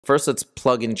First, let's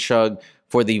plug and chug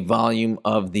for the volume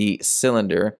of the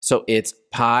cylinder. So it's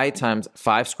pi times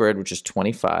 5 squared, which is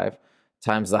 25,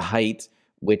 times the height,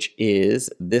 which is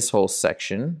this whole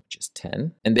section, which is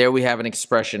 10. And there we have an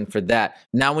expression for that.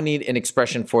 Now we need an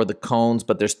expression for the cones,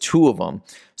 but there's 2 of them.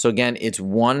 So again, it's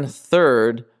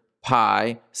 1/3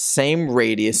 pi, same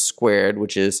radius squared,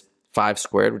 which is 5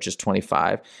 squared, which is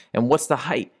 25. And what's the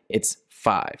height? It's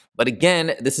 5. But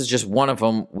again, this is just one of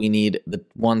them. We need the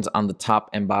ones on the top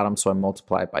and bottom, so I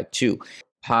multiply it by 2.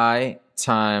 Pi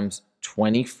times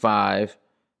 25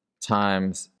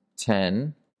 times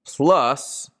 10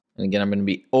 plus, and again, I'm going to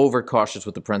be overcautious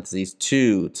with the parentheses,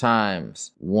 2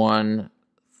 times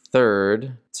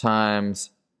 1/3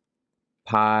 times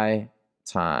pi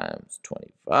times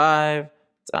 25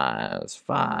 times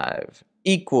 5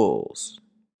 equals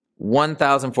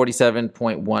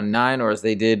 1047.19, or as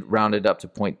they did, rounded up to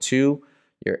 0.2.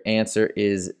 Your answer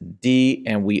is D,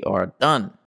 and we are done.